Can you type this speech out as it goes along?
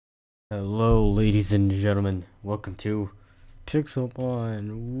Hello, ladies and gentlemen. Welcome to Pixelmon.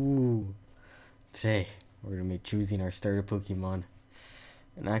 Woo! Today, we're gonna be choosing our starter Pokemon.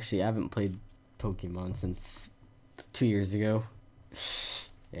 And actually, I haven't played Pokemon since 2 years ago.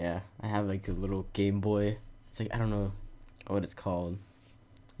 Yeah, I have like a little Game Boy. It's like, I don't know what it's called.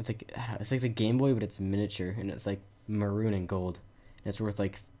 It's like the Game Boy, but it's miniature, and it's like maroon and gold. And it's worth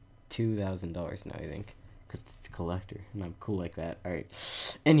like $2,000 now, I think. Because it's a collector, and I'm cool like that. Alright.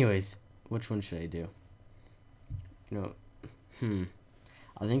 Anyways, which one should I do?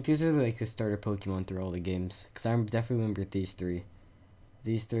 I think these are like the starter Pokemon through all the games. Because I definitely remember these three.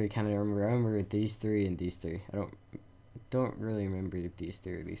 These three kind of remember. I remember these three and these three. I don't really remember these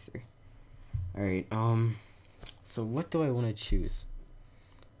three or these three. Alright, so what do I want to choose?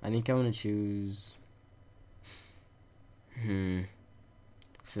 I think I want to choose...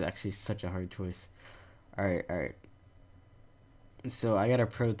 This is actually such a hard choice. Alright. So I got a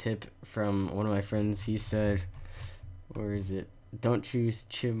pro tip from one of my friends. He said, where is it? Don't choose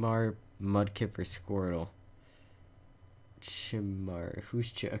Chimar, Mudkip, or Squirtle. Chimar.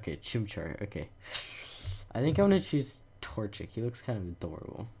 Who's okay, Chimchar. Okay. I think I'm gonna choose Torchic. He looks kind of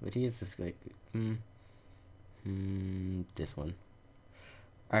adorable. But he is just like this one.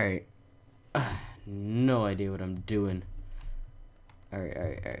 Alright. No idea what I'm doing.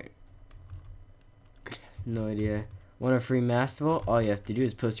 Alright. No idea. Want a free Master Ball? All you have to do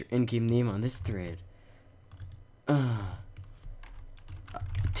is post your in-game name on this thread.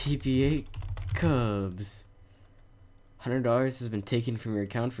 TPA Cubs. $100 has been taken from your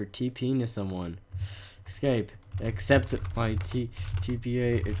account for TPing to someone. Skype. Accept my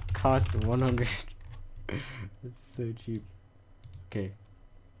TPA. It cost 100. It's so cheap. Okay.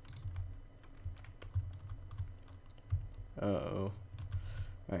 Uh-oh.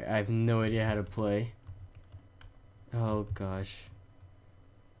 Alright, I have no idea how to play. Oh gosh.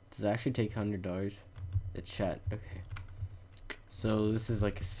 Does it actually take $100? The chat. Okay. So this is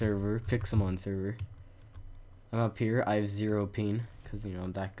like a server, Pixelmon server. I'm up here. I have 0 ping because you know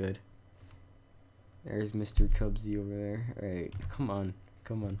I'm that good. There's Mr. Cubsy over there. Alright, come on.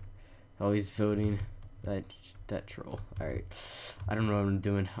 Oh, he's voting that troll. Alright. I don't know what I'm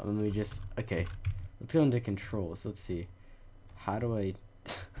doing. Let me just okay. Let's go into controls. Let's see. How do I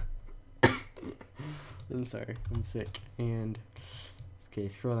I'm sorry, I'm sick. And okay,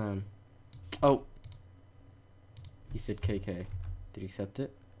 scroll down. Oh, he said KK. Did he accept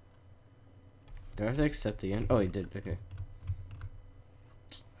it? Do I have to accept again? Oh, he did. Okay.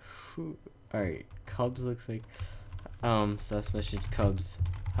 Alright, Cubs looks like so let's message Cubs.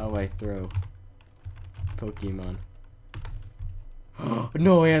 How do I throw Pokemon?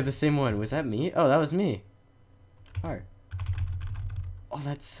 No, I have the same one. Was that me? Oh, that was me. Alright. Oh,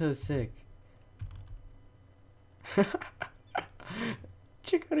 that's so sick.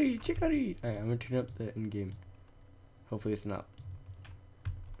 Chicory. Alright, I'm gonna turn up the in-game. Hopefully it's not.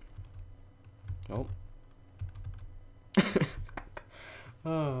 Oh.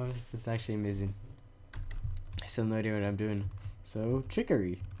 Oh, this is actually amazing. I still have no idea what I'm doing. So,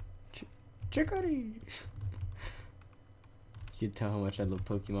 Chicory. Chicory. You can tell how much I love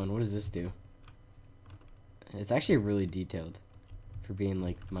Pokemon. What does this do? It's actually really detailed for being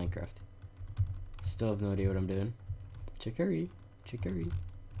like Minecraft. Still have no idea what I'm doing. Chicory. I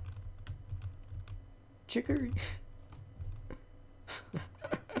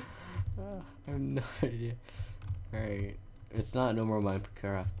have no idea. Alright. It's not no more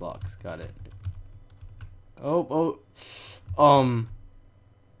Minecraft blocks. Got it. Oh.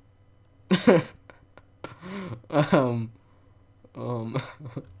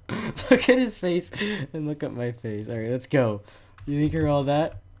 Look at his face and look at my face. Alright, let's go. You think you're all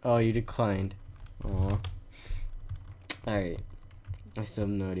that? Oh, you declined. Aw. Alright. I still have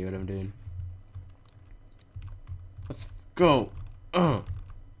no idea what I'm doing. Let's go.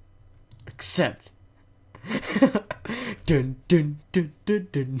 Accept. Dun.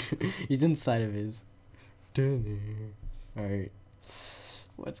 He's inside of his. Alright.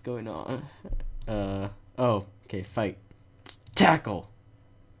 What's going on? Oh, okay, fight. Tackle.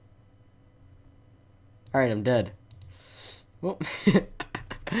 Alright, I'm dead. Well,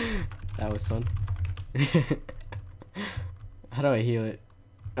 that was fun. How do I heal it?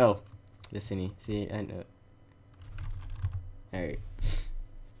 Oh, this thingy. See, I know. Alright.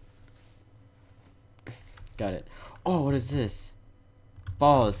 Got it. Oh, what is this?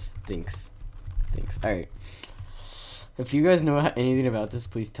 Balls. Thanks. Alright. If you guys know anything about this,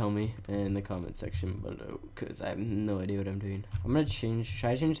 please tell me in the comment section below, because I have no idea what I'm doing. I'm gonna change. Should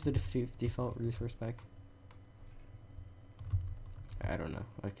I change the default resource pack? I don't know.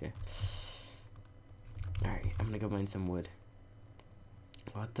 Okay. Alright, I'm gonna go mine some wood.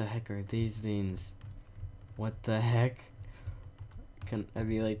 What the heck are these things? What the heck? Can I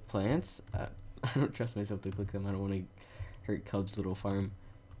be like plants? I don't trust myself to click them. I don't want to hurt Cub's little farm.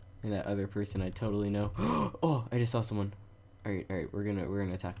 And that other person I totally know. Oh, I just saw someone. All right, we're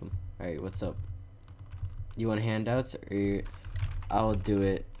gonna attack them. All right, what's up? You want handouts, or I'll do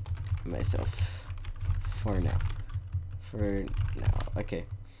it myself. For now. Okay.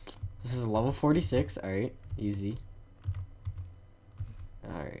 This is level 46. All right, easy.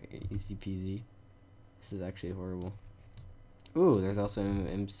 All right, easy peasy. This is actually horrible. Ooh, there's also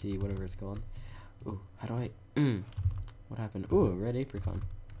MC, whatever it's called. Ooh, how do I? What happened? Ooh, a red apricot.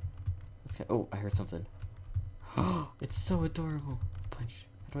 Oh, I heard something. Oh, it's so adorable. Punch.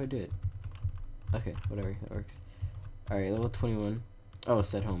 How do I do it? Okay, whatever. That works. Alright, level 21. Oh,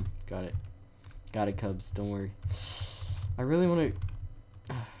 set home. Got it. Got it, Cubs. Don't worry. I really want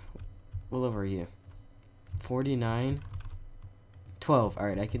to... What level are you? 49? 12.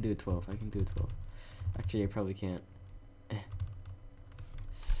 Alright, I can do a 12. I can do a 12. Actually, I probably can't.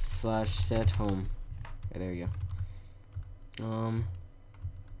 / set home. Okay, there you go.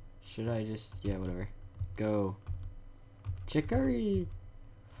 Should I just... Yeah, whatever. Go. Chicory!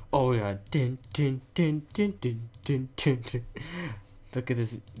 Oh, yeah. Din, din, din, din, din, din, din, din. Look at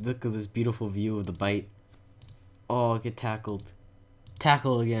this beautiful view of the bite. Oh, get tackled.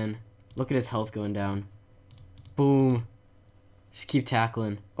 Tackle again. Look at his health going down. Boom. Just keep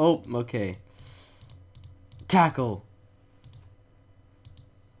tackling. Oh, okay. Tackle.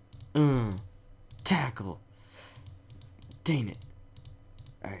 Tackle. Dang it.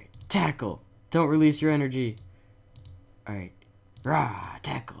 Alright. Tackle. Don't release your energy. Alright. Rah.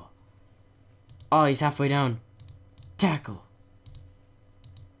 Tackle. Oh, he's halfway down. Tackle.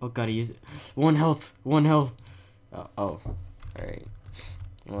 Oh, gotta use it. 1 health. 1 health. Oh. Alright.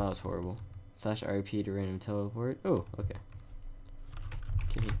 Well, that was horrible. / RP to random teleport. Oh, okay.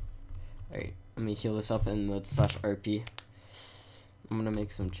 Alright. Let me heal this up and let's / RP. I'm gonna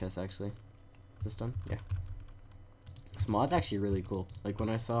make some chests actually. Is this done? Yeah. This mod's actually really cool. Like when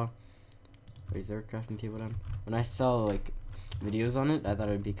I saw... Wait, is there a crafting table down? When I saw like videos on it, I thought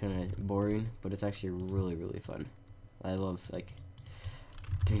it would be kind of boring, but it's actually really, really fun. I love like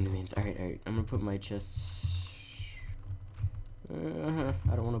doing the things. Alright, I'm gonna put my chests... I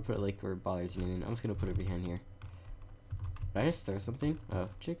don't want to put it like where bothers me. I'm just gonna put it behind here. Did I just throw something? Oh,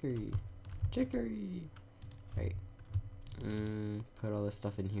 chicory. Chicory. Alright. Put all this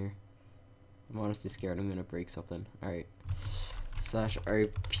stuff in here. I'm honestly scared I'm gonna break something. Alright. /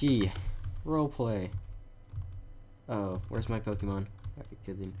 RP. Roleplay. Oh, where's my Pokemon? Alright,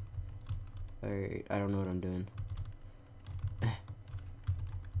 good thing. Alright, I don't know what I'm doing.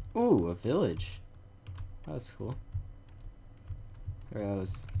 Ooh, a village. That's cool. Alright, that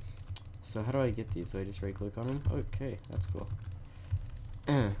was... So how do I get these? So I just right click on them? Okay, that's cool.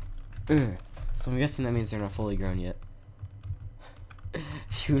 So I'm guessing that means they're not fully grown yet.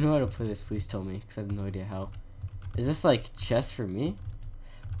 If you know how to play this, please tell me, because I have no idea how. Is this like chess for me?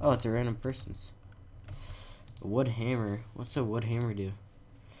 Oh, it's a random person's. A wood hammer. What's a wood hammer do?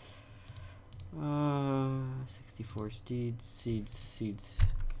 64 seeds.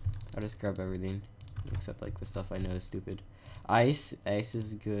 I'll just grab everything, except like the stuff I know is stupid. Ice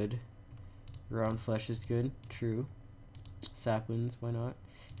is good. Round flesh is good. True. Saplings, why not?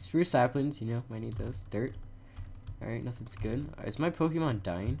 Spruce saplings, you know, might need those. Dirt. Alright, nothing's good. Is my Pokemon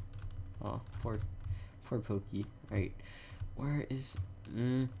dying? Oh, poor Pokey. Alright. Where is...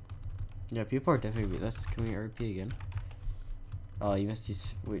 Yeah, people are definitely... Can we RP again? Oh, you must just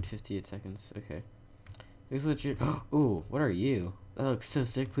wait 58 seconds. Okay. There's legit... Ooh, what are you? That looks so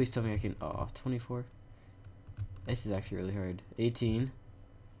sick. Please tell me I can... Oh, 24. This is actually really hard. 18.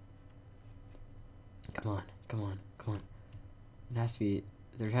 Come on. It has to be...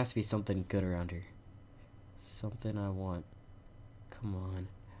 There has to be something good around here. Something I want. Come on.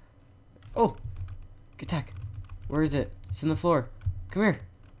 Oh! Attack! Where is it? It's in the floor. Come here.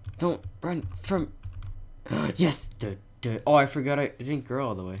 Don't run from... Yes! Oh, I forgot it didn't grow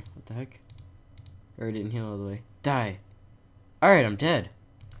all the way. What the heck? Or it didn't heal all the way. Die. Alright, I'm dead.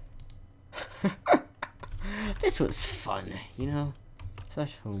 This was fun, you know?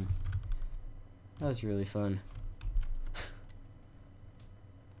 / home. That was really fun.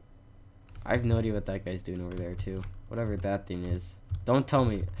 I have no idea what that guy's doing over there too. Whatever that thing is. Don't tell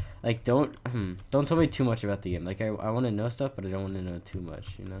me. Like, don't tell me too much about the game. Like, I want to know stuff, but I don't want to know too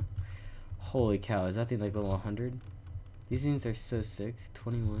much, you know? Holy cow, is that thing like level 100? These things are so sick.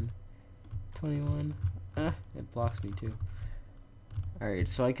 21. It blocks me too. Alright,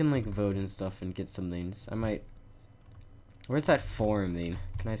 so I can like vote and stuff and get some things. I might... Where's that forum thing?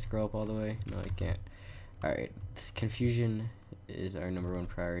 Can I scroll up all the way? No, I can't. Alright, confusion is our #1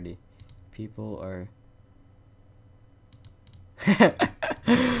 priority. People are...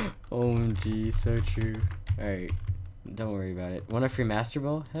 OMG, so true. Alright, don't worry about it. Want a free Master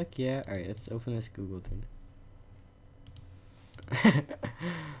Ball? Heck yeah. Alright, let's open this Google thing.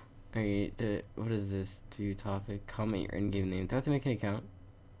 Alright, what is this? View topic. Comment your in-game name. Do I have to make an account?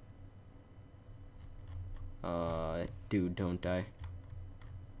 Dude, don't die.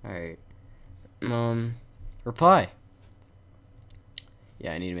 Alright. Reply.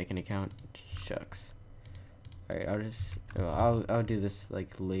 Yeah, I need to make an account. Shucks. Alright, I'll do this like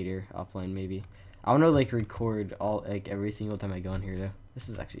later, offline maybe. I wanna like record all like every single time I go on here though. This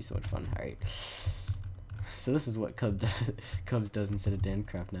is actually so much fun. Alright. So this is what Kubs does instead of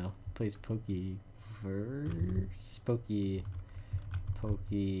Dancraft now. Plays Pokeverse? Pokecraft?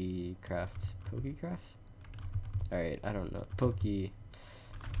 Alright, I don't know.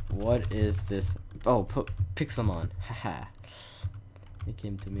 What is this? Oh, Pixelmon. Haha. It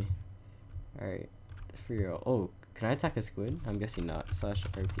came to me. Alright. For real. Oh, can I attack a squid? I'm guessing not.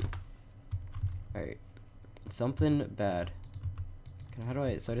 /RP. Alright. Something bad. How do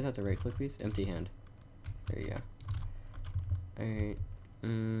I... So I just have to right click these? Empty hand. There you go. Alright.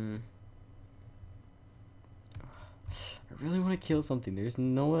 I really want to kill something. There's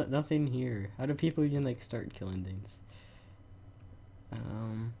nothing here. How do people even like start killing things?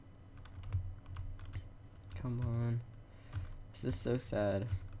 Come on. This is so sad.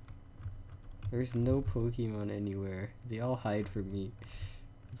 There's no Pokemon anywhere. They all hide from me.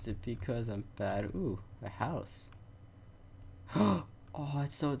 Is it because I'm bad? Ooh, a house. Oh,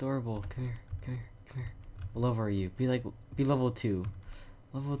 it's so adorable. Come here, come here, come here. What level are you? Be level 2.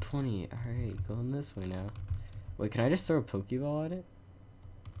 Level 20. Alright, going this way now. Wait, can I just throw a Pokeball at it?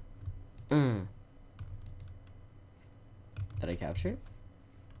 Did I capture it?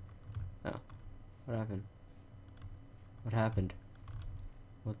 Oh. What happened? What happened?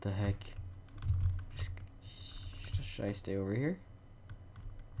 What the heck? Should I stay over here?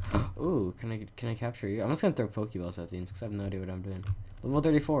 Ooh, can I capture you? I'm just gonna throw Pokeballs at things because I have no idea what I'm doing. Level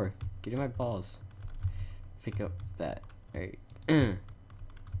 34. Give me my balls. Pick up that. Alright.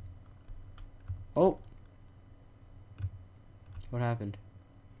 Oh! What happened?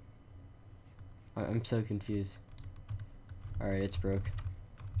 I'm so confused. Alright, it's broke.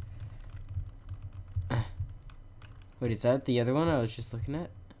 Wait, is that the other one I was just looking at?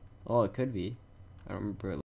 Oh, it could be. I don't remember it.